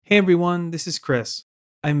Hey everyone, this is Chris.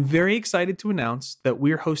 I'm very excited to announce that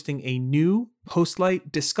we're hosting a new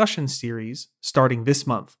Postlight discussion series starting this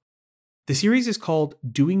month. The series is called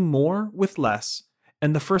Doing More with Less,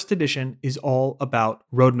 and the first edition is all about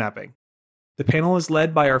road mapping. The panel is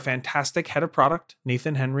led by our fantastic head of product,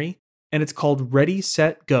 Nathan Henry, and it's called Ready,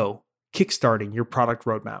 Set, Go, Kickstarting Your Product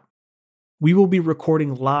Roadmap. We will be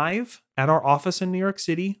recording live at our office in New York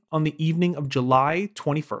City on the evening of July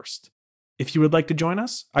 21st. If you would like to join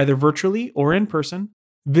us, either virtually or in person,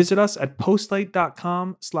 visit us at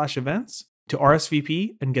postlight.com/events to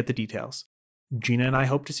RSVP and get the details. Gina and I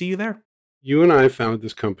hope to see you there. You and I founded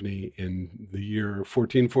this company in the year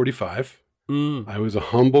 1445. I was a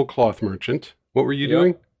humble cloth merchant. What were you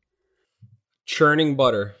doing? Churning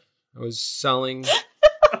butter. I was selling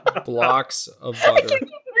blocks of butter.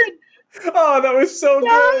 Oh, that was so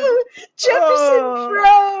good. Jefferson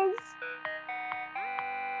froze.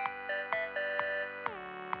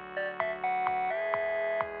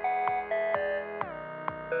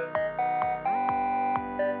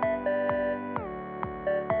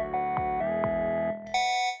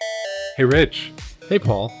 Hey, Rich. Hey,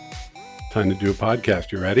 Paul. Time to do a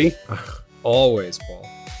podcast. You ready? Always, Paul.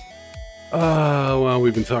 Well,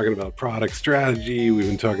 we've been talking about product strategy. We've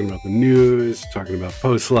been talking about the news, talking about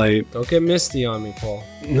Postlight. Don't get misty on me, Paul.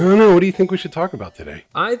 No. What do you think we should talk about today?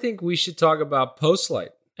 I think we should talk about Postlight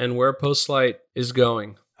and where Postlight is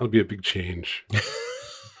going. That'll be a big change.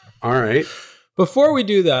 All right. Before we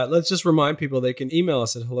do that, let's just remind people they can email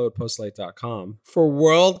us at hello@postlight.com for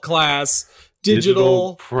world-class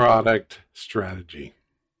digital product strategy.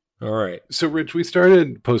 All right. So, Rich, we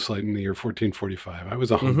started Postlight in the year 1445. I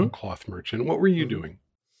was a humble cloth merchant. What were you doing?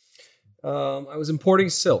 I was importing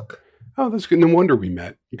silk. Oh, that's good. No wonder we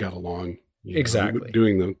met. You got along. Exactly.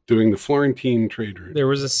 Doing the Florentine trade route. There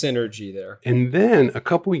was a synergy there. And then a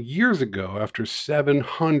couple of years ago, after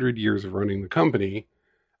 700 years of running the company,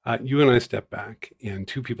 you and I stepped back and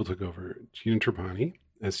two people took over. Gina Trapani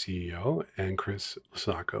as CEO and Chris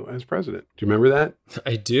Lasacco as president. Do you remember that?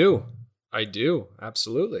 I do.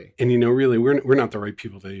 Absolutely. And really, we're not the right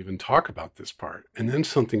people to even talk about this part. And then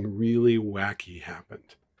something really wacky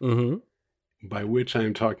happened. By which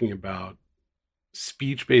I'm talking about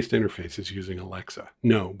speech-based interfaces using Alexa.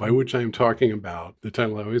 No, by which I'm talking about the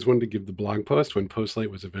title I always wanted to give the blog post when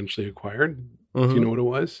Postlight was eventually acquired. Do you know what it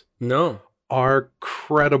was? No. Our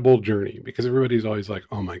credible journey, because everybody's always like,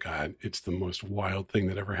 oh my God, it's the most wild thing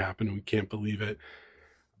that ever happened. We can't believe it.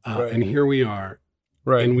 Right. And here we are.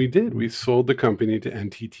 Right. And we did. We sold the company to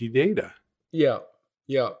NTT Data. Yeah,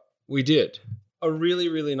 we did. A really,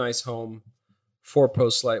 really nice home for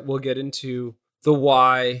Postlight. We'll get into the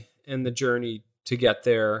why and the journey to get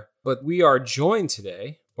there. But we are joined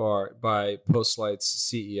today by Postlight's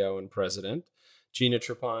CEO and president, Gina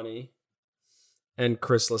Trapani, and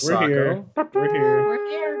Chris Lasacco.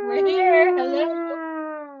 We're here.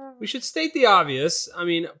 Hello. We should state the obvious. I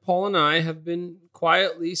mean, Paul and I have been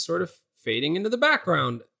quietly sort of fading into the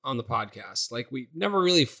background on the podcast. Like, we never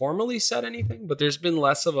really formally said anything, but there's been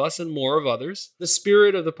less of us and more of others. The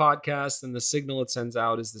spirit of the podcast and the signal it sends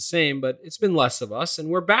out is the same, but it's been less of us. And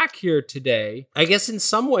we're back here today, I guess in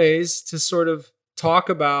some ways, to sort of talk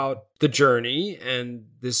about the journey and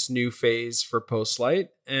this new phase for Postlight.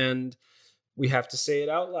 And we have to say it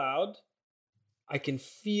out loud. I can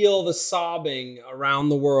feel the sobbing around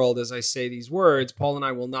the world as I say these words. Paul and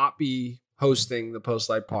I will not be hosting the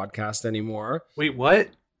Postlight podcast anymore. Wait, what?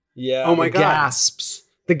 Yeah. Oh my God. Gasps.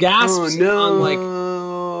 The gasps Oh, no. on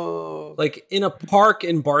like in a park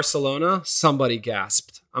in Barcelona, somebody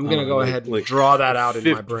gasped. I'm going to go ahead and draw that out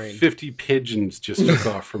in my brain. 50 pigeons just took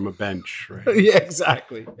off from a bench, right? Yeah,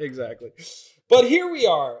 exactly. But here we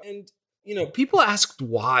are. And, people asked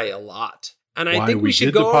why a lot. And I think we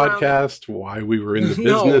should go the podcast, why we were in the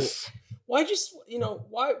business. Why'd you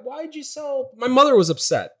sell? My mother was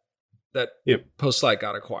upset that Postlight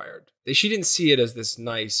got acquired. She didn't see it as this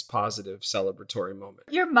nice, positive, celebratory moment.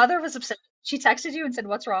 Your mother was upset. She texted you and said,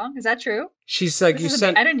 "What's wrong? Is that true?" She's like,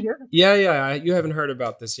 I didn't hear. Yeah. You haven't heard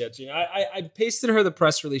about this yet, Gina. I pasted her the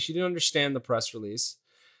press release. She didn't understand the press release.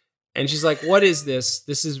 And she's like, "What is this?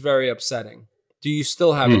 This is very upsetting. Do you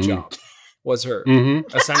still have a job?" Was her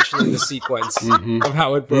essentially the sequence of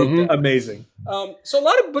how it broke down. Amazing. So a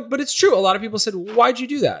lot of, but it's true. A lot of people said, "Why'd you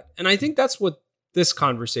do that?" And I think that's what this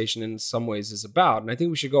conversation in some ways is about. And I think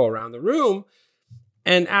we should go around the room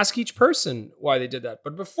and ask each person why they did that.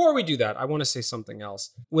 But before we do that, I want to say something else.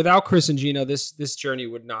 Without Chris and Gina, this journey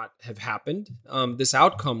would not have happened. This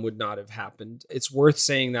outcome would not have happened. It's worth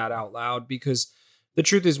saying that out loud because the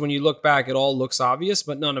truth is, when you look back, it all looks obvious,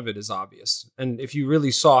 but none of it is obvious. And if you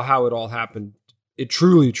really saw how it all happened, it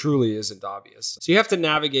truly, truly isn't obvious. So you have to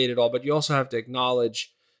navigate it all, but you also have to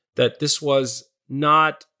acknowledge that this was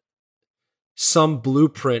not some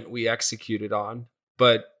blueprint we executed on,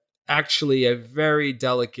 but actually a very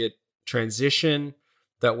delicate transition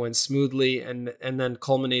that went smoothly and then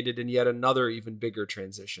culminated in yet another even bigger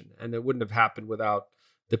transition. And it wouldn't have happened without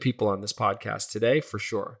the people on this podcast today, for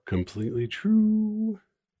sure. Completely true.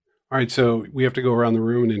 All right, so we have to go around the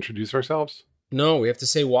room and introduce ourselves? No, we have to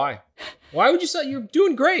say why. Why would you say you're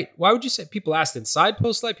doing great? Why would you say people asked inside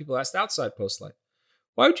Postlight, people asked outside Postlight?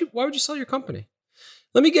 Why would you sell your company?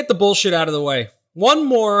 Let me get the bullshit out of the way. One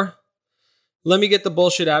more let me get the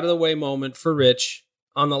bullshit out of the way moment for Rich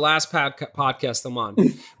on the last podcast I'm on.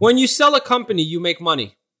 When you sell a company, you make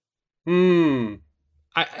money.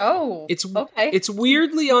 It's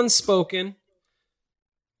weirdly unspoken,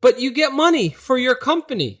 but you get money for your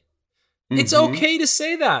company. Mm-hmm. It's okay to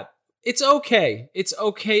say that. It's okay. It's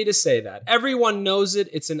okay to say that. Everyone knows it.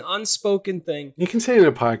 It's an unspoken thing. You can say it in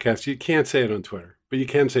a podcast. You can't say it on Twitter, but you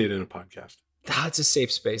can say it in a podcast. It's a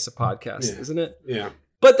safe space, a podcast, isn't it? Yeah.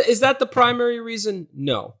 But is that the primary reason?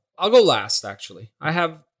 No. I'll go last, actually. I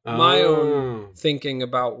have my own thinking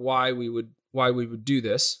about why we would do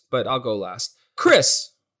this, but I'll go last.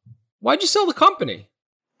 Chris, why'd you sell the company?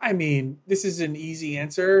 I mean, this is an easy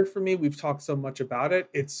answer for me. We've talked so much about it.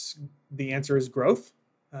 The answer is growth.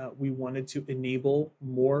 We wanted to enable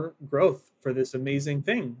more growth for this amazing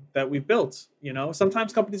thing that we've built. You know,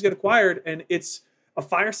 sometimes companies get acquired and it's a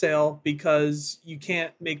fire sale because you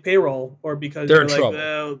can't make payroll or because they're in like, trouble.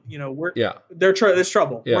 There's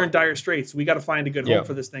trouble. Yeah. We're in dire straits. We got to find a good home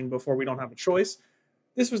for this thing before we don't have a choice.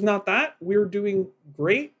 This was not that. We were doing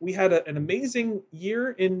great. We had an amazing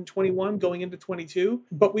year in 21 going into 22,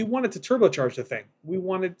 but we wanted to turbocharge the thing. We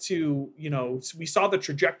wanted to, we saw the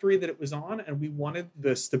trajectory that it was on and we wanted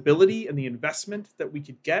the stability and the investment that we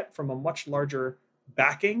could get from a much larger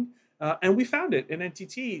backing. And we found it in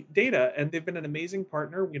NTT Data, and they've been an amazing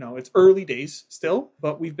partner. It's early days still,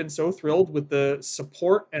 but we've been so thrilled with the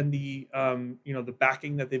support and the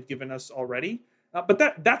backing that they've given us already.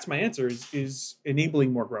 But that's my answer is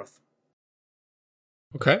enabling more growth.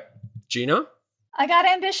 Okay. Gina? I got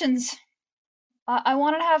ambitions. I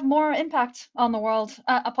wanted to have more impact on the world.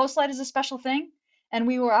 A Postlight is a special thing, and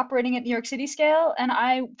we were operating at New York City scale, and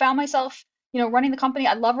I found myself, running the company.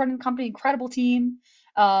 I love running the company, incredible team,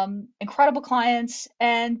 incredible clients,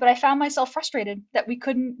 but I found myself frustrated that we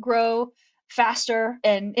couldn't grow faster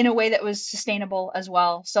and in a way that was sustainable as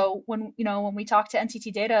well. So when we talk to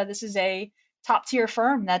NTT Data, this is a top tier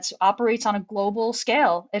firm that operates on a global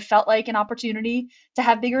scale. It felt like an opportunity to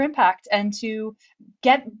have bigger impact and to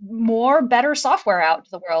get better software out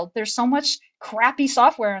to the world. There's so much crappy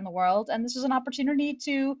software in the world, and this is an opportunity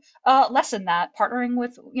to lessen that. Partnering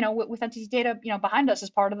with NTT Data, behind us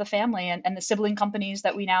as part of the family and the sibling companies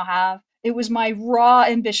that we now have. It was my raw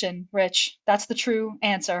ambition, Rich. That's the true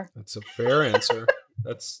answer. That's a fair answer.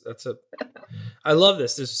 I love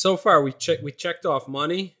this. So far we checked off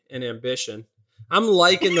money and ambition. I'm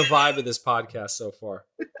liking the vibe of this podcast so far.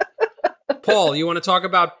 Paul, you want to talk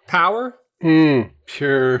about power?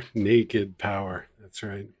 Pure naked power. That's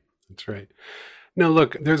right. Now,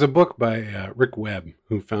 look, there's a book by Rick Webb,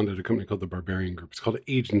 who founded a company called the Barbarian Group. It's called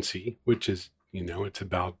Agency, which is, it's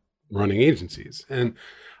about running agencies. And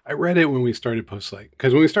I read it when we started Postlight,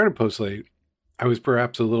 because when we started Postlight, I was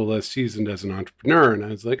perhaps a little less seasoned as an entrepreneur. And I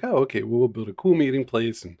was like, oh, okay, well, we'll build a cool meeting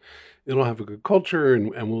place and it'll have a good culture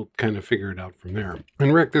and we'll kind of figure it out from there.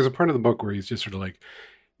 And Rick, there's a part of the book where he's just sort of like,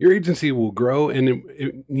 your agency will grow and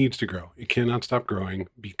it needs to grow. It cannot stop growing,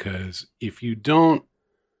 because if you don't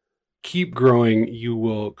keep growing, you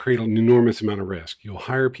will create an enormous amount of risk. You'll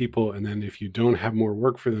hire people, and then if you don't have more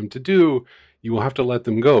work for them to do, you will have to let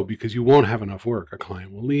them go because you won't have enough work. A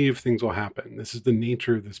client will leave, things will happen. This is the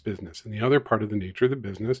nature of this business. And the other part of the nature of the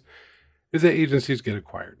business is that agencies get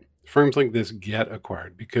acquired. Firms like this get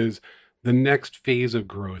acquired because the next phase of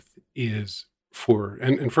growth is for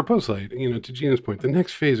Postlight, to Gina's point, the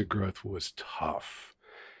next phase of growth was tough.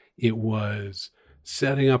 It was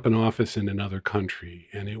setting up an office in another country,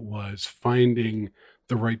 and it was finding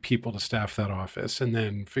the right people to staff that office, and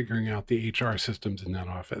then figuring out the HR systems in that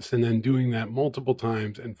office, and then doing that multiple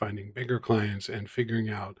times and finding bigger clients and figuring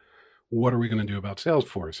out what are we going to do about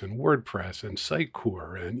Salesforce and WordPress and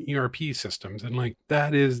Sitecore and ERP systems. And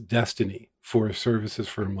that is destiny for a services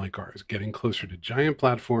firm like ours, getting closer to giant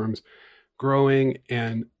platforms, growing,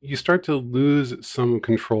 and you start to lose some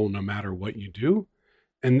control no matter what you do.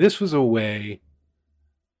 And this was a way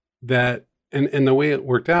that, and the way it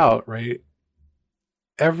worked out, right?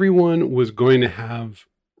 Everyone was going to have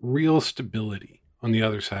real stability on the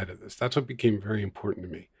other side of this. That's what became very important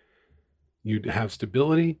to me. You'd have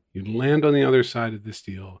stability. You'd land on the other side of this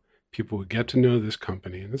deal. People would get to know this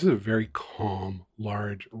company. And this is a very calm,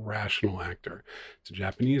 large, rational actor. It's a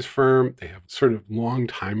Japanese firm. They have sort of long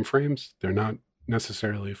time frames. They're not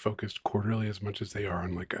necessarily focused quarterly as much as they are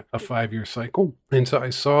on like a 5-year cycle. And so I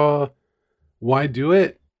saw why do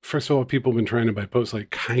it? First of all, people have been trying to buy Postlight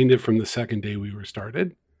kind of from the second day we were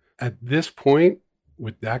started. At this point,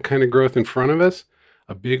 with that kind of growth in front of us,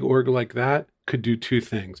 a big org like that could do two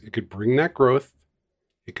things. It could bring that growth.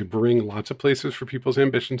 It could bring lots of places for people's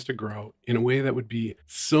ambitions to grow in a way that would be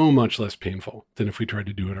so much less painful than if we tried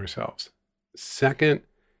to do it ourselves. Second,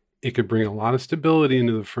 it could bring a lot of stability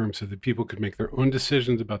into the firm so that people could make their own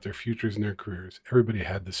decisions about their futures and their careers. Everybody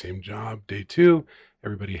had the same job day 2.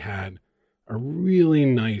 Everybody had a really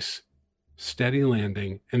nice, steady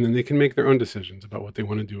landing, and then they can make their own decisions about what they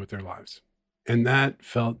want to do with their lives. And that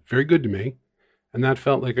felt very good to me. And that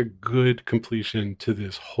felt like a good completion to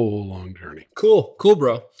this whole long journey. Cool,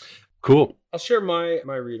 bro. Cool. I'll share my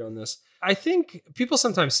read on this. I think people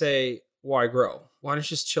sometimes say, why grow? Why don't you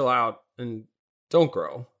just chill out and don't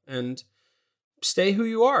grow and stay who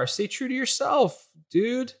you are? Stay true to yourself,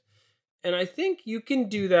 dude. And I think you can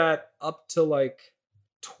do that up to like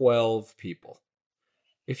 12 people.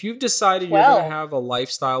 If you've decided you're going to have a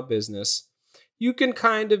lifestyle business, you can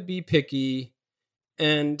kind of be picky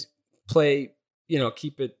and play,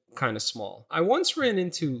 keep it kind of small. I once ran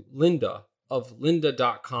into Linda of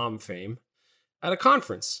lynda.com fame at a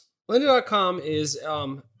conference. Lynda.com is,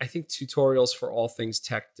 I think, tutorials for all things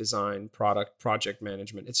tech, design, product, project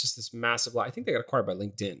management. It's just this massive, I think they got acquired by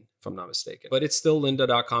LinkedIn, if I'm not mistaken. But it's still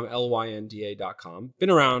lynda.com, lynda.com. Been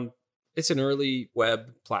around. It's an early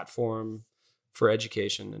web platform for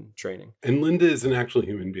education and training. And Linda is an actual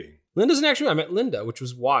human being. I met Linda, which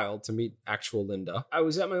was wild to meet actual Linda. I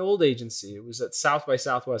was at my old agency. It was at South by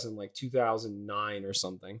Southwest in like 2009 or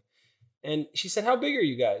something. And she said, how big are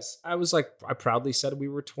you guys? I was like, I proudly said we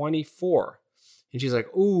were 24. And she's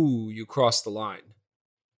like, ooh, you crossed the line.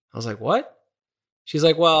 I was like, what? She's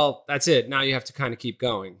like, well, that's it. Now you have to kind of keep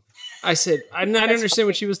going. I said, I didn't understand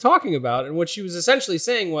what she was talking about. And what she was essentially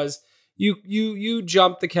saying was, you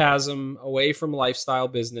jump the chasm away from lifestyle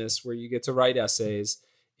business where you get to write essays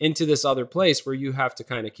into this other place where you have to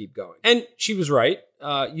kind of keep going. And she was right.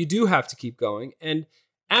 You do have to keep going. And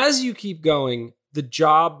as you keep going, the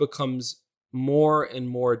job becomes more and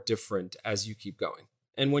more different as you keep going.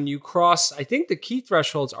 And when you cross, I think the key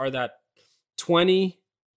thresholds are that 20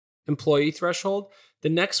 employee threshold. The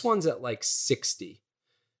next one's at like 60.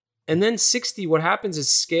 And then 60, what happens is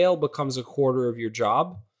scale becomes a quarter of your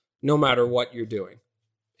job, no matter what you're doing.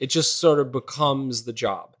 It just sort of becomes the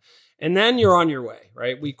job. And then you're on your way,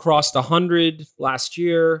 right? We crossed 100 last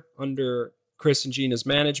year under Chris and Gina's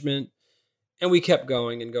management, and we kept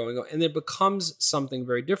going and going. And it becomes something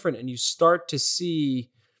very different. And you start to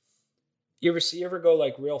see, you ever go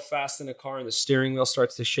like real fast in a car and the steering wheel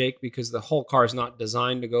starts to shake because the whole car is not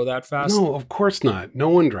designed to go that fast? No, of course not. No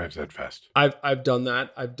one drives that fast. I've done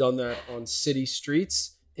that. I've done that on city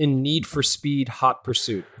streets in Need for Speed Hot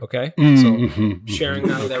Pursuit. Okay. So sharing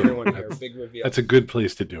that with everyone here. Big reveal. That's a good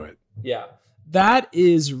place to do it. Yeah. That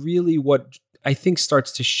is really what I think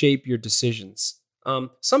starts to shape your decisions.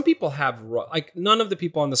 Some people have like none of the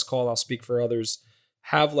people on this call, I'll speak for others,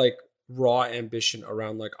 have like raw ambition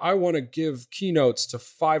around like, I want to give keynotes to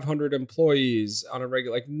 500 employees on a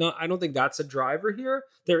regular, like, no, I don't think that's a driver here.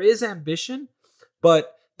 There is ambition,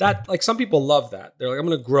 but that, like, some people love that. They're like, I'm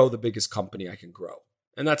going to grow the biggest company I can grow.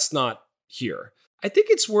 And that's not here. I think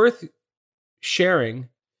it's worth sharing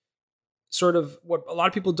sort of what a lot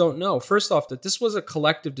of people don't know. First off, that this was a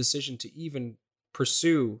collective decision to even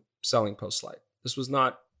pursue selling Postlight. This was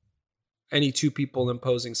not any two people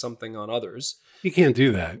imposing something on others. You can't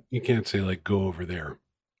do that. You can't say like, go over there.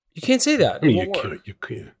 You can't say that. I mean, you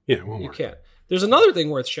can't. Yeah, it won't you work. Can't. There's another thing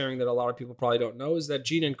worth sharing that a lot of people probably don't know is that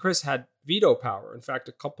Gina and Chris had veto power. In fact,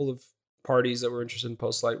 a couple of parties that were interested in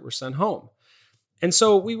Postlight were sent home. And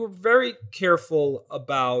so we were very careful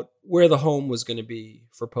about where the home was going to be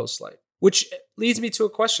for Postlight, which leads me to a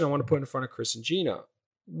question I want to put in front of Chris and Gina.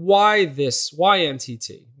 Why this? Why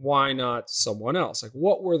NTT? Why not someone else? Like,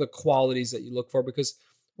 what were the qualities that you look for? Because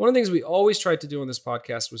one of the things we always tried to do on this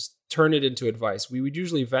podcast was turn it into advice. We would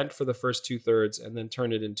usually vent for the first 2/3 and then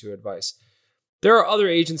turn it into advice. There are other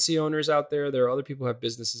agency owners out there. There are other people who have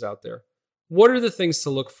businesses out there. What are the things to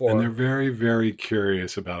look for? And they're very, very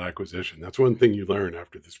curious about acquisition. That's one thing you learn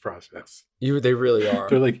after this process. They really are.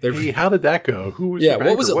 They're like, hey, how did that go? Who was your banker?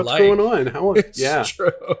 What was it What's like? going on? How? It's yeah,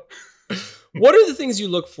 true. What are the things you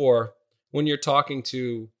look for when you're talking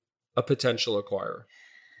to a potential acquirer?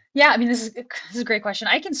 Yeah, I mean, this is a great question.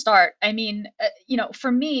 I can start. I mean,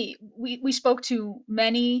 for me, we spoke to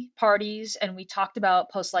many parties and we talked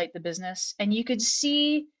about Postlight the business, and you could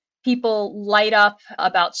see people light up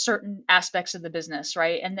about certain aspects of the business,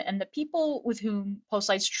 right? And the people with whom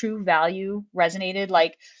Postlight's true value resonated,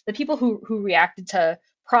 like the people who reacted to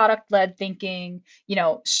product-led thinking,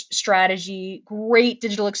 strategy, great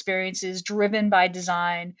digital experiences driven by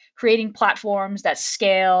design, creating platforms that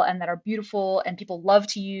scale and that are beautiful and people love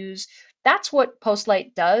to use. That's what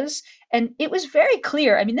Postlight does. And it was very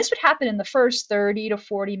clear. I mean, this would happen in the first 30 to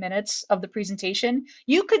 40 minutes of the presentation.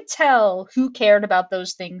 You could tell who cared about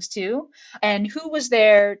those things too, and who was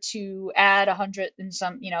there to add 100 and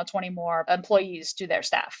some, 20 more employees to their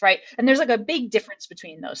staff, right? And there's like a big difference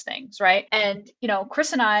between those things, right? And,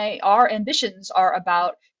 Chris and I, our ambitions are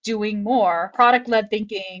about doing more product led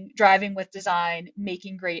thinking, driving with design,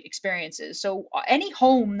 making great experiences. So any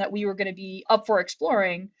home that we were going to be up for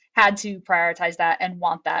exploring had to prioritize that and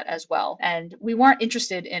want that as well. And we weren't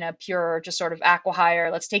interested in a pure, just sort of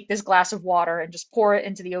acqui-hire, let's take this glass of water and just pour it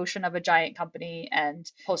into the ocean of a giant company,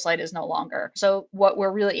 and Postlight is no longer. So what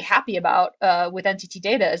we're really happy about with NTT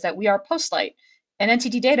Data is that we are Postlight, an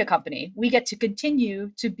NTT Data company. We get to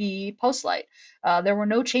continue to be Postlight. There were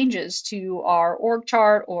no changes to our org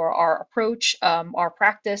chart or our approach, our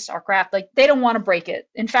practice, our craft. Like, they don't want to break it.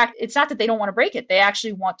 In fact, it's not that they don't want to break it. They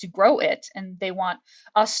actually want to grow it, and they want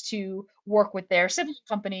us to work with their sibling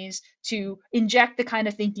companies to inject the kind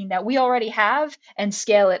of thinking that we already have and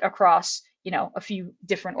scale it across, a few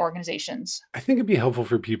different organizations. I think it'd be helpful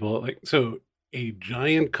for people so a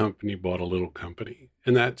giant company bought a little company,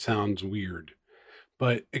 and that sounds weird.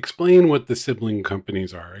 But explain what the sibling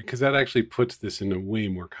companies are, because that actually puts this into way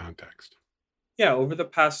more context. Yeah, over the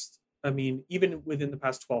past, even within the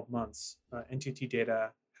past 12 months, NTT Data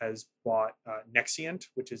has bought Nexient,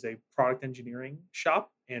 which is a product engineering shop,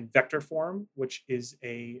 and Vectorform, which is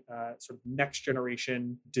a sort of next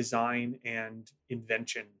generation design and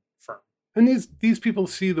invention firm. And these people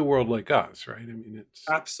see the world like us, right? I mean, it's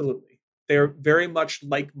absolutely. They're very much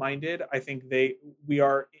like-minded. I think we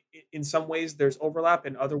are, in some ways there's overlap,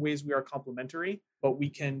 in other ways we are complementary, but we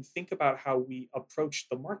can think about how we approach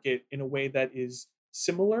the market in a way that is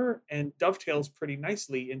similar and dovetails pretty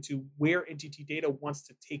nicely into where NTT Data wants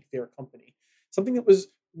to take their company. Something that was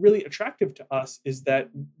really attractive to us is that,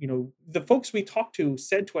 the folks we talked to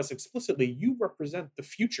said to us explicitly, you represent the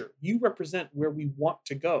future. You represent where we want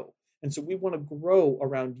to go. And so we want to grow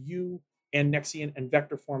around you and Nexient and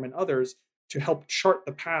Vectorform and others to help chart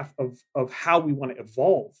the path of how we want to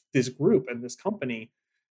evolve this group and this company,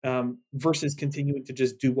 versus continuing to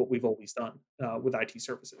just do what we've always done with IT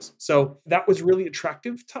services. So that was really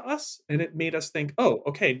attractive to us, and it made us think, oh,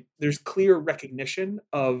 okay, there's clear recognition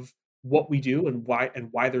of what we do and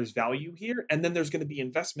why there's value here, and then there's going to be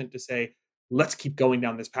investment to say, let's keep going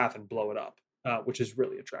down this path and blow it up. Which is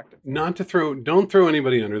really attractive. Don't throw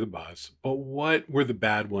anybody under the bus, but what were the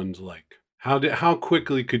bad ones like? How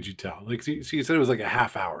quickly could you tell? Like, so you said it was like a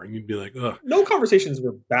half hour, and you'd be like, ugh. No conversations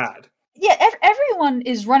were bad. Yeah, everyone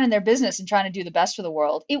is running their business and trying to do the best for the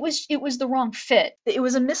world. It was the wrong fit. It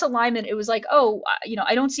was a misalignment. It was like, oh,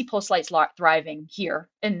 I don't see Postlight's thriving here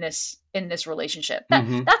in this relationship.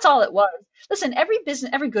 That's all it was. Listen,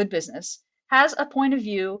 every good business has a point of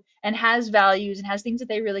view and has values and has things that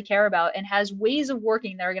they really care about and has ways of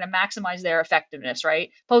working that are going to maximize their effectiveness, right?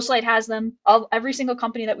 Postlight has them. Every single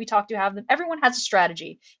company that we talk to have them. Everyone has a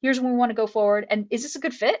strategy. Here's when we want to go forward. And is this a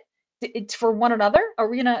good fit? It's for one another? Are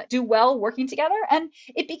we going to do well working together? And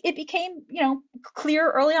it became,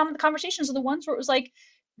 clear early on in the conversations of the ones where it was like,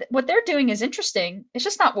 what they're doing is interesting. It's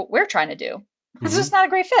just not what we're trying to do. It's just not a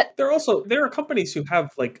great fit. There are companies who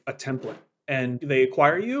have like a template, and they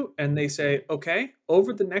acquire you and they say, okay,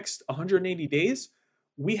 over the next 180 days,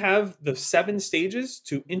 we have the 7 stages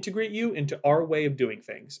to integrate you into our way of doing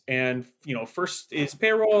things. And, first is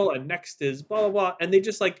payroll and next is blah, blah, blah. And they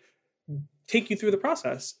just like take you through the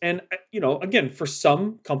process. And, again, for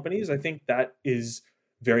some companies, I think that is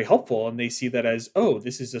very helpful. And they see that as, oh,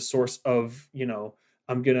 this is a source of,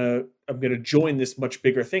 I'm gonna join this much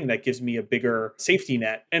bigger thing that gives me a bigger safety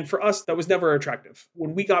net. And for us, that was never attractive.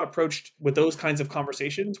 When we got approached with those kinds of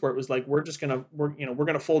conversations, where it was like, we're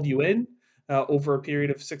gonna fold you in over a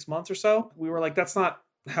period of 6 months or so, we were like, that's not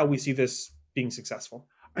how we see this being successful.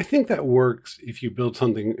 I think that works if you build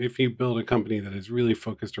a company that is really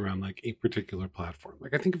focused around like a particular platform.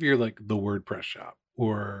 Like, I think if you're like the WordPress shop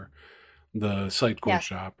or the Sitecore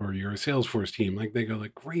shop, or you're a Salesforce team, like they go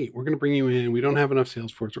like, great, we're going to bring you in. We don't have enough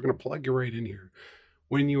Salesforce. We're going to plug you right in here.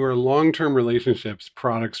 When you are long-term relationships,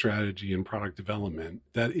 product strategy and product development,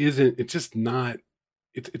 it's just not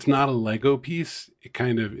it's not a Lego piece.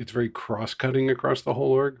 It's very cross-cutting across the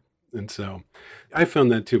whole org. And so I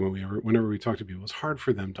found that too whenever we talk to people, it's hard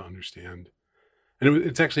for them to understand. And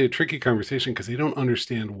it's actually a tricky conversation because they don't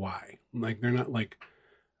understand why. Like, they're not like,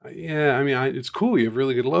 yeah, I mean, it's cool. You have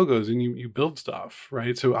really good logos and you build stuff,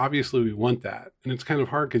 right? So obviously we want that. And it's kind of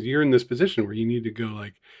hard because you're in this position where you need to go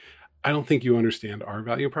like, I don't think you understand our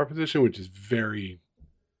value proposition, which is very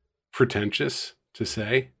pretentious to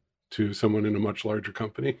say to someone in a much larger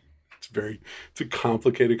company. It's a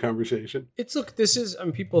complicated conversation.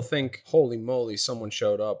 People think, holy moly, someone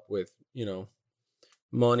showed up with,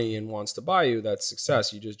 money and wants to buy you. That's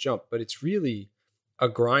success. You just jump. But it's really a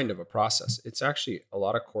grind of a process. It's actually a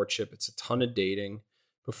lot of courtship. It's a ton of dating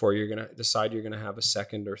before you're going to decide you're going to have a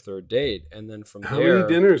second or third date. And then from How there. How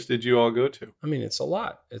many dinners did you all go to? I mean, it's a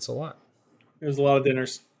lot. There's a lot of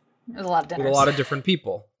dinners. There's a lot of dinners. With a lot of different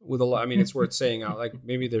people. It's worth saying out. Like,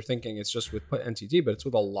 maybe they're thinking it's just with NTT, but it's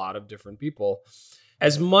with a lot of different people.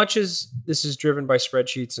 As much as this is driven by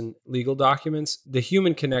spreadsheets and legal documents, the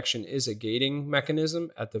human connection is a gating mechanism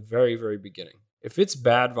at the very, very beginning. If it's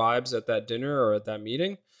bad vibes at that dinner or at that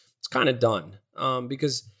meeting, it's kind of done.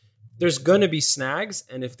 Because there's going to be snags.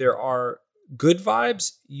 And if there are good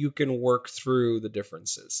vibes, you can work through the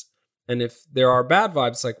differences. And if there are bad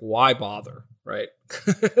vibes, like, why bother, right?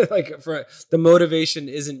 The motivation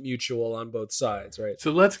isn't mutual on both sides, right?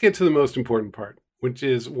 So let's get to the most important part, which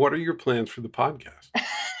is, what are your plans for the podcast?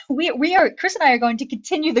 Chris and I are going to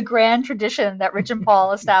continue the grand tradition that Rich and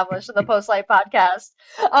Paul established in the Postlight podcast.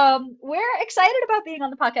 We're excited about being on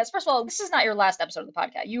the podcast. First of all, this is not your last episode of the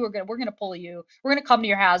podcast. We're gonna pull you. We're gonna come to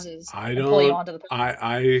your houses and pull you onto the podcast.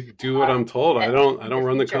 I do what I'm told. I don't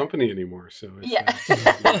run the company anymore. So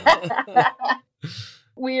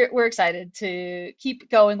We're excited to keep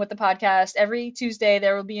going with the podcast. Every Tuesday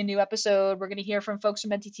there will be a new episode. We're going to hear from folks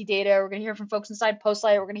from NTT Data. We're going to hear from folks inside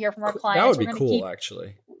Postlight. We're going to hear from our clients. That would be cool,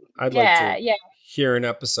 actually. I'd like to hear an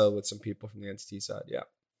episode with some people from the NTT side. Yeah.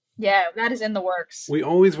 Yeah, that is in the works. We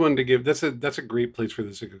always wanted to give, that's a great place for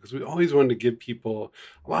this to go, because we always wanted to give people,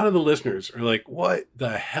 a lot of the listeners are like, what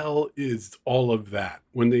the hell is all of that?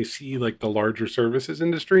 When they see like the larger services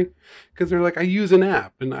industry, because they're like, I use an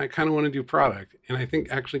app and I kind of want to do product. And I think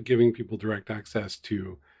actually giving people direct access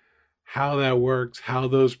to how that works, how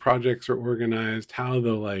those projects are organized, how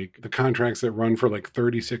the contracts that run for like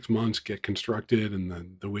 36 months get constructed,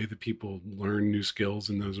 and the way that people learn new skills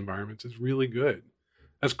in those environments is really good.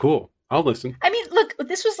 That's cool. I'll listen. I mean, look,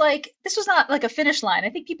 this was not like a finish line. I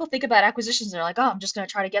think people think about acquisitions. They're like, oh, I'm just going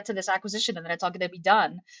to try to get to this acquisition and then it's all going to be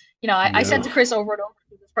done. I said to Chris over and over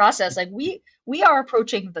through this process, like we are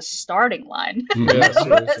approaching the starting line. Yeah,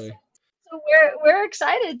 seriously. So we're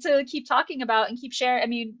excited to keep talking about and keep sharing. I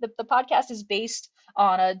mean, the podcast is based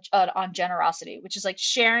on generosity, which is like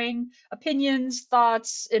sharing opinions,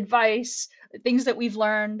 thoughts, advice, things that we've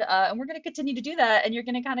learned, and we're going to continue to do that. And you're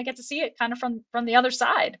going to kind of get to see it kind of from the other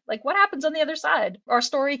side. Like, what happens on the other side? Our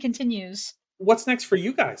story continues. What's next for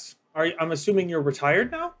you guys? I'm assuming you're retired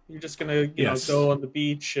now. You're just going to go on the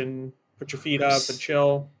beach and put your feet up and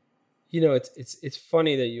chill. It's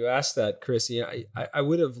funny that you asked that, Chris. I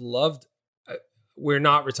would have loved. We're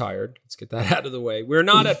not retired. Let's get that out of the way. We're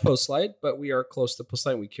not at Postlight, but we are close to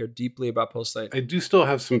Postlight. We care deeply about Postlight. I do still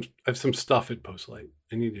have some stuff at Postlight.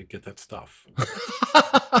 I need to get that stuff.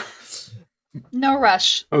 No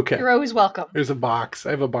rush. Okay. You're always welcome. There's a box.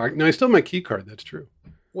 I have a box. No, I still have my key card. That's true.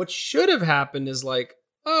 What should have happened is like,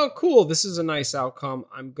 oh, cool. This is a nice outcome.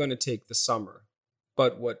 I'm going to take the summer.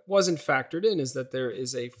 But what wasn't factored in is that there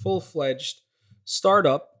is a full-fledged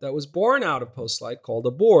startup that was born out of Postlight called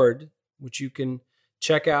Aboard, which you can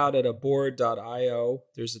check out at aboard.io.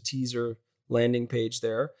 There's a teaser landing page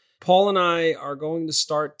there. Paul and I are going to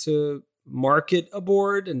start to market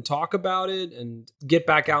Aboard and talk about it and get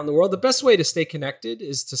back out in the world. The best way to stay connected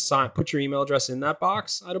is to put your email address in that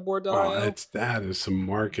box at aboard.io. Oh, that is some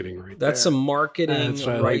marketing right there. That's some marketing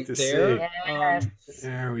right there. Yes.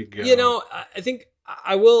 There we go. I think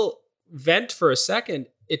I will vent for a second.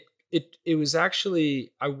 It was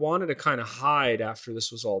actually, I wanted to kind of hide after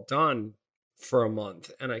this was all done for a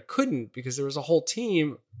month, and I couldn't because there was a whole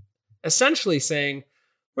team essentially saying,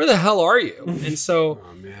 where the hell are you? And so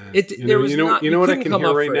there was not, you know what I can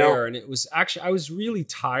hear right now? And it was actually, I was really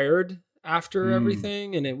tired after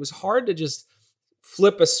everything, and it was hard to just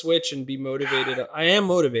flip a switch and be motivated. I am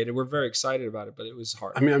motivated. We're very excited about it, but it was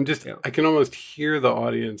hard. I mean, I can almost hear the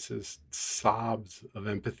audience's sobs of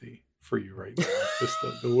empathy for you right now. Just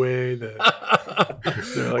the way that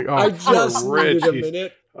they're like, oh, I just needed a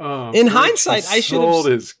minute. In hindsight, I should have sold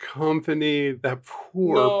his company. That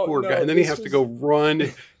poor guy, and then he has to go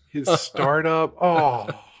run his startup. Oh.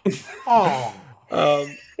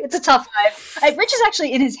 It's a tough life. Rich is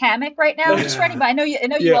actually in his hammock right now. Just for anybody, I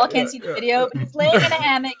know you all can't see the video, but he's laying in a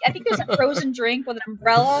hammock. I think there's a frozen drink with an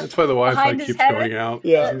umbrella. That's why the Wi-Fi keeps going out.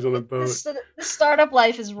 Yeah, he's on the boat. The startup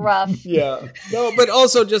life is rough. Yeah, no, but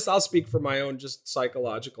also I'll speak for my own just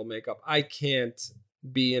psychological makeup. I can't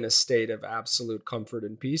be in a state of absolute comfort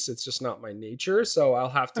and peace. It's just not my nature. So I'll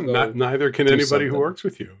have to go. Neither can anybody who works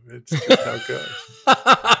with you. It's just how it goes.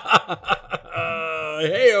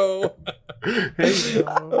 Hey-o.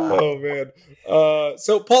 Oh man.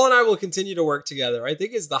 So Paul and I will continue to work together. I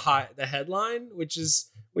think is the headline, which is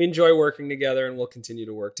we enjoy working together and we'll continue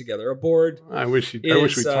to work together. Aboard. I wish we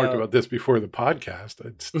talked about this before the podcast.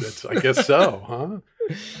 That's I guess so,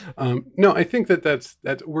 huh? No, I think that's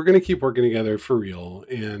we're going to keep working together for real,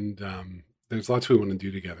 and there's lots we want to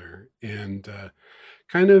do together, and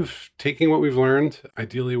kind of taking what we've learned.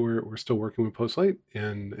 Ideally, we're still working with Postlight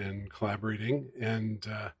and collaborating, and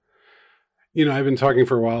I've been talking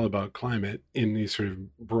for a while about climate in these sort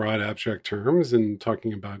of broad abstract terms, and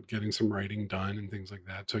talking about getting some writing done and things like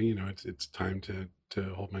that. So it's time to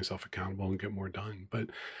hold myself accountable and get more done. But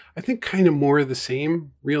I think kind of more of the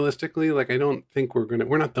same, realistically. Like I don't think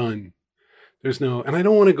we're not done. And I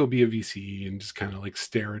don't want to go be a VC and just kind of like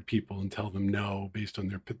stare at people and tell them no based on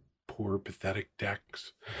their poor, pathetic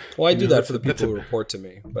decks. Well, I do that for the people who report to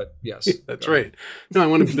me, but yes. That's right. No, I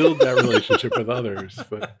want to build that relationship with others,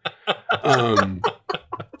 but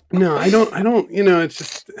no, I don't, it's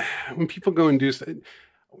just when people go and do stuff,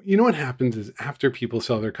 what happens is after people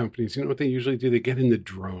sell their companies, what they usually do? They get into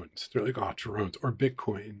drones. They're like, oh, drones or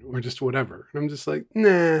Bitcoin or just whatever. And I'm just like,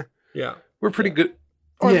 nah, yeah, we're pretty good.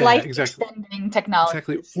 Or life-extending technology.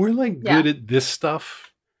 Exactly. We're good at this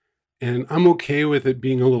stuff. And I'm okay with it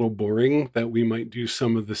being a little boring that we might do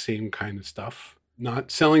some of the same kind of stuff. Not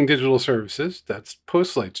selling digital services. That's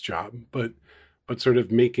Postlight's job. But sort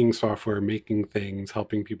of making software, making things,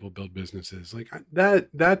 helping people build businesses. Like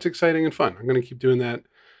that's exciting and fun. I'm going to keep doing that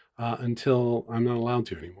until I'm not allowed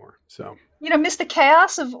to anymore. So, miss the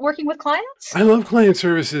chaos of working with clients? I love client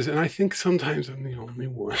services. And I think sometimes I'm the only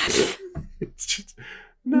one. It's just...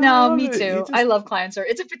 No, me too. I love client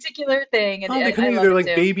service. It's a particular thing. And they're like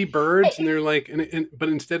baby birds, and they're like, but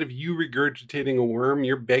instead of you regurgitating a worm,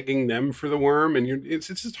 you're begging them for the worm, and it's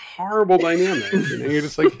just horrible dynamic. You're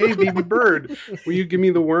just like, hey, baby bird, will you give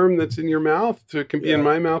me the worm that's in your mouth so it can be in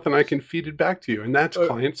my mouth and I can feed it back to you? And that's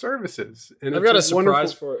client services. And I've got a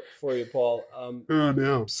surprise for you, Paul. Oh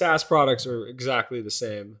no, SaaS products are exactly the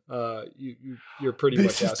same. You're pretty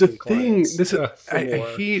much asking clients. I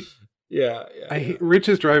hate. Yeah. Rich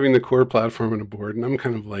is driving the core platform on a board, and I'm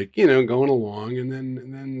kind of like, going along, and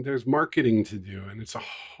then there's marketing to do, and it's a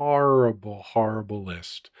horrible, horrible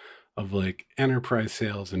list of like enterprise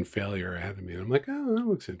sales and failure ahead of me. And I'm like, oh, that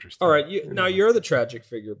looks interesting. All right, now you're the tragic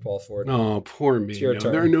figure, Paul Ford. Oh, poor me.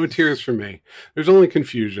 There are no tears for me. There's only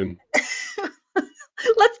confusion.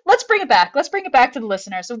 Let's bring it back. Let's bring it back to the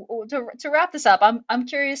listener. So to wrap this up, I'm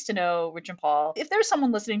curious to know, Rich and Paul, if there's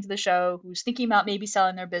someone listening to the show who's thinking about maybe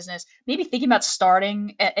selling their business, maybe thinking about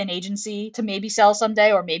starting an agency to maybe sell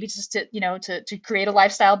someday, or maybe just to create a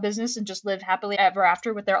lifestyle business and just live happily ever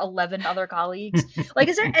after with their 11 other colleagues. Like,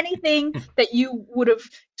 is there anything that you would have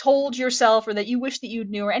told yourself, or that you wish that you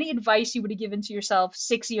knew, or any advice you would have given to yourself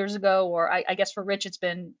 6 years ago, or I guess for Rich it's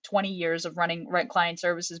been 20 years of running client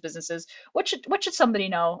services businesses? What should somebody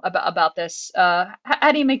know about this?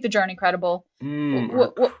 How do you make the journey credible?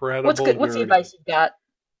 What's good? What's the advice you've got?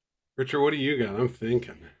 Richard, what do you got? I'm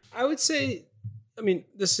thinking. I would say,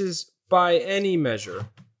 this is by any measure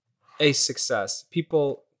a success.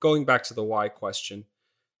 People, going back to the why question,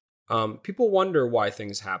 people wonder why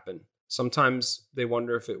things happen. Sometimes they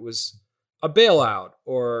wonder if it was a bailout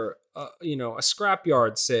or a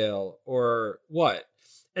scrapyard sale or what.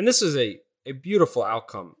 And this is a beautiful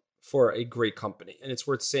outcome for a great company, and it's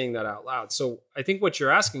worth saying that out loud. So I think what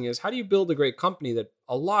you're asking is, how do you build a great company that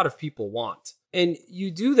a lot of people want? And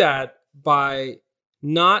you do that by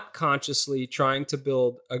not consciously trying to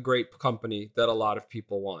build a great company that a lot of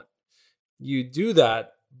people want. You do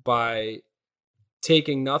that by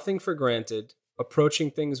taking nothing for granted,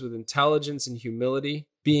 approaching things with intelligence and humility,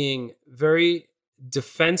 being very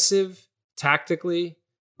defensive tactically,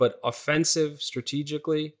 but offensive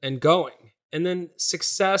strategically, and going. And then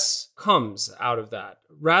success comes out of that.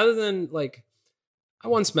 Rather than I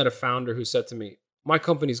once met a founder who said to me, my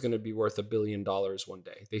company's going to be worth $1 billion one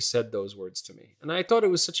day. They said those words to me. And I thought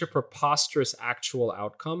it was such a preposterous actual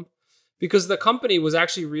outcome, because the company was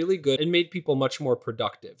actually really good and made people much more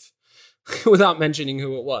productive without mentioning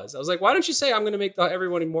who it was. I was like, why don't you say I'm going to make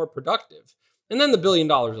everyone more productive? And then the $1 billion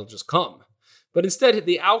will just come. But instead,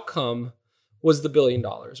 the outcome was the $1 billion,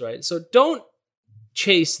 right? So don't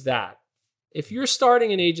chase that. If you're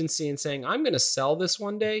starting an agency and saying, I'm going to sell this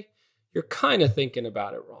one day, you're kind of thinking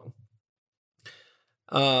about it wrong.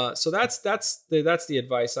 So that's the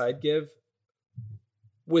advice I'd give.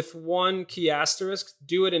 With one key asterisk,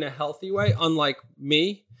 do it in a healthy way, unlike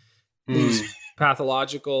me, who's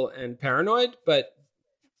pathological and paranoid, but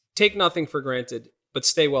take nothing for granted, but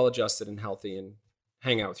stay well adjusted and healthy and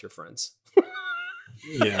hang out with your friends.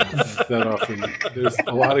 Yeah, that often, there's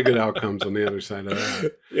a lot of good outcomes on the other side of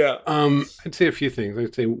that. Yeah. I'd say a few things.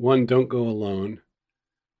 I'd say, one, don't go alone.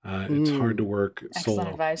 It's hard to work solo. Excellent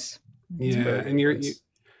advice. Yeah, and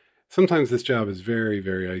sometimes this job is very,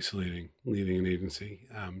 very isolating, leading an agency.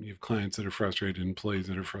 You have clients that are frustrated, employees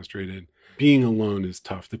that are frustrated. Being alone is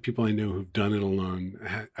tough. The people I know who've done it alone,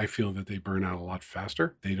 I feel that they burn out a lot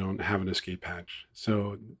faster. They don't have an escape hatch.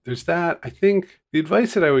 So there's that. I think the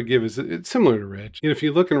advice that I would give is, it's similar to Rich. If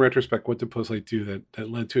you look in retrospect, what did Postlight do that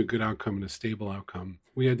led to a good outcome and a stable outcome?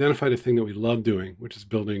 We identified a thing that we love doing, which is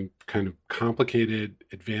building kind of complicated,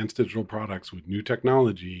 advanced digital products with new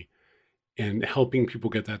technology and helping people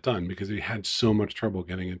get that done, because they had so much trouble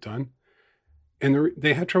getting it done. And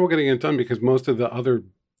they had trouble getting it done because most of the other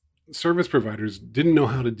service providers didn't know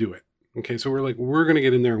how to do it. Okay, so we're like, we're going to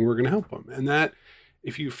get in there and we're going to help them. And that,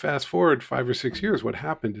 if you fast forward 5 or 6 years, what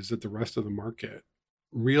happened is that the rest of the market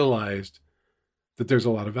realized that there's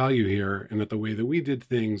a lot of value here, and that the way that we did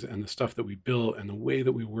things and the stuff that we built and the way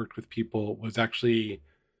that we worked with people was actually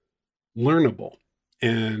learnable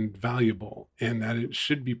and valuable, and that it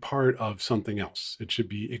should be part of something else.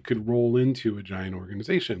 It could roll into a giant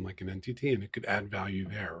organization like an NTT, and it could add value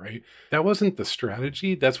there, right? That wasn't the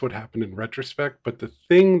strategy. That's what happened in retrospect. But the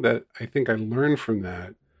thing that I think I learned from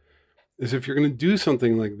that is, if you're going to do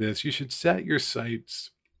something like this, you should set your sights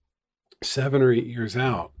 7 or 8 years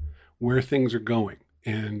out, where things are going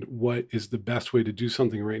and what is the best way to do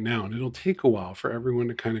something right now. And it'll take a while for everyone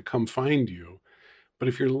to kind of come find you. But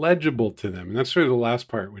if you're legible to them, and that's sort of the last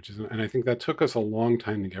part, and I think that took us a long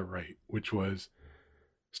time to get right, which was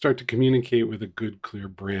start to communicate with a good, clear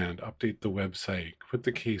brand, update the website, put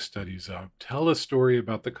the case studies up, tell a story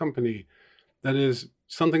about the company that is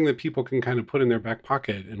something that people can kind of put in their back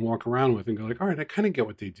pocket and walk around with and go like, all right, I kind of get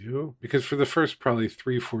what they do. Because for the first probably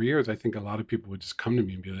 3-4 years, I think a lot of people would just come to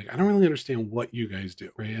me and be like, I don't really understand what you guys do,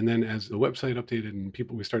 right? And then as the website updated and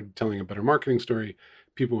we started telling a better marketing story,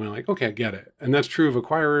 people went like, okay, I get it. And that's true of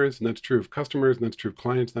acquirers, and that's true of customers, and that's true of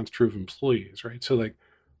clients, and that's true of employees, right? So like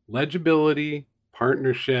legibility,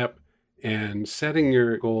 partnership, and setting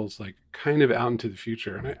your goals like kind of out into the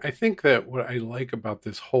future. And I think that what I like about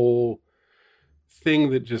this whole thing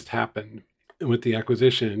that just happened with the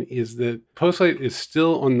acquisition is that Postlight is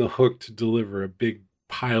still on the hook to deliver a big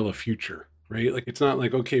pile of future, right? Like, it's not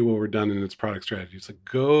like, okay, well, we're done in its product strategy. It's like,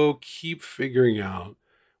 go keep figuring out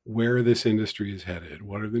where this industry is headed.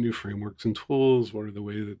 What are the new frameworks and tools? What are the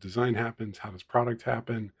way that design happens? How does product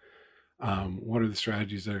happen? What are the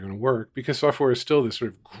strategies that are going to work? Because software is still this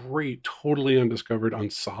sort of great, totally undiscovered,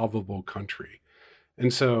 unsolvable country.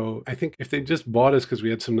 And so I think if they just bought us because we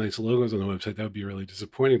had some nice logos on the website, that would be really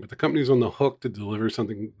disappointing. But the company's on the hook to deliver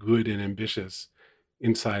something good and ambitious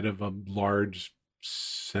inside of a large,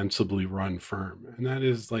 sensibly run firm. And that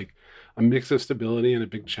is like a mix of stability and a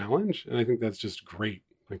big challenge. And I think that's just great.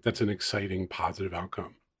 Like, that's an exciting, positive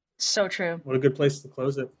outcome. So true. What a good place to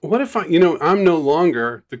close it. What if I'm no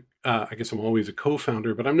longer I guess I'm always a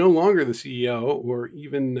co-founder, but I'm no longer the CEO or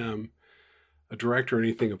even a director or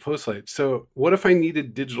anything of Postlight. So what if I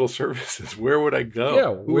needed digital services? Where would I go?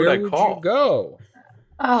 Yeah, Who would I call? You go?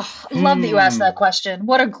 Oh, love that you asked that question.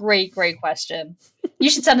 What a great question. You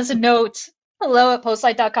should send us a note.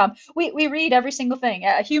 hello@postlight.com. We read every single thing.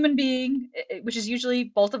 A human being, which is usually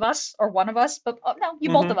both of us or one of us, but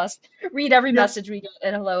both of us, read every message we get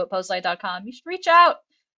at hello@postlight.com. You should reach out,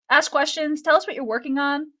 ask questions, tell us what you're working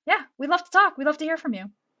on. Yeah, we love to talk. We love to hear from you.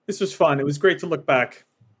 This was fun. It was great to look back.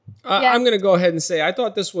 I'm going to go ahead and say I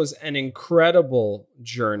thought this was an incredible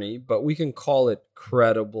journey, but we can call it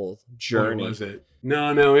credible journey. Or was it?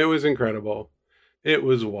 No, it was incredible. It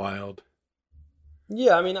was wild.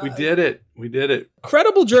 Yeah, I mean, we did it.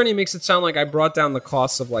 Credible journey makes it sound like I brought down the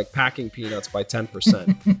costs of like packing peanuts by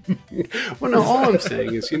 10%. Well, no, all I'm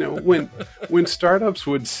saying is, when startups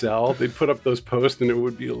would sell, they'd put up those posts and it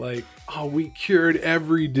would be like, oh, we cured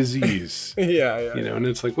every disease. Yeah. And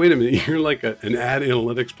it's like, wait a minute, you're like an ad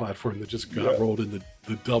analytics platform that just got rolled into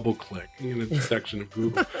the double click section of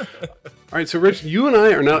Google. All right, so Rich, you and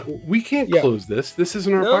I we can't close this. This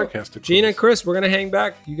isn't our podcast to close. Gina and Chris, we're going to hang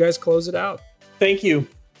back. You guys close it out. Thank you.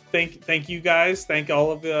 Thank you guys. Thank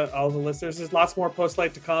all the listeners. There's lots more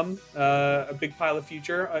Postlight to come. A big pile of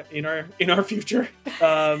future in our future.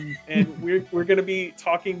 And we're going to be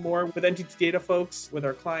talking more with NTT Data folks, with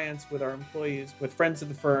our clients, with our employees, with friends of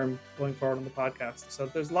the firm going forward on the podcast. So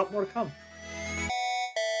there's a lot more to come.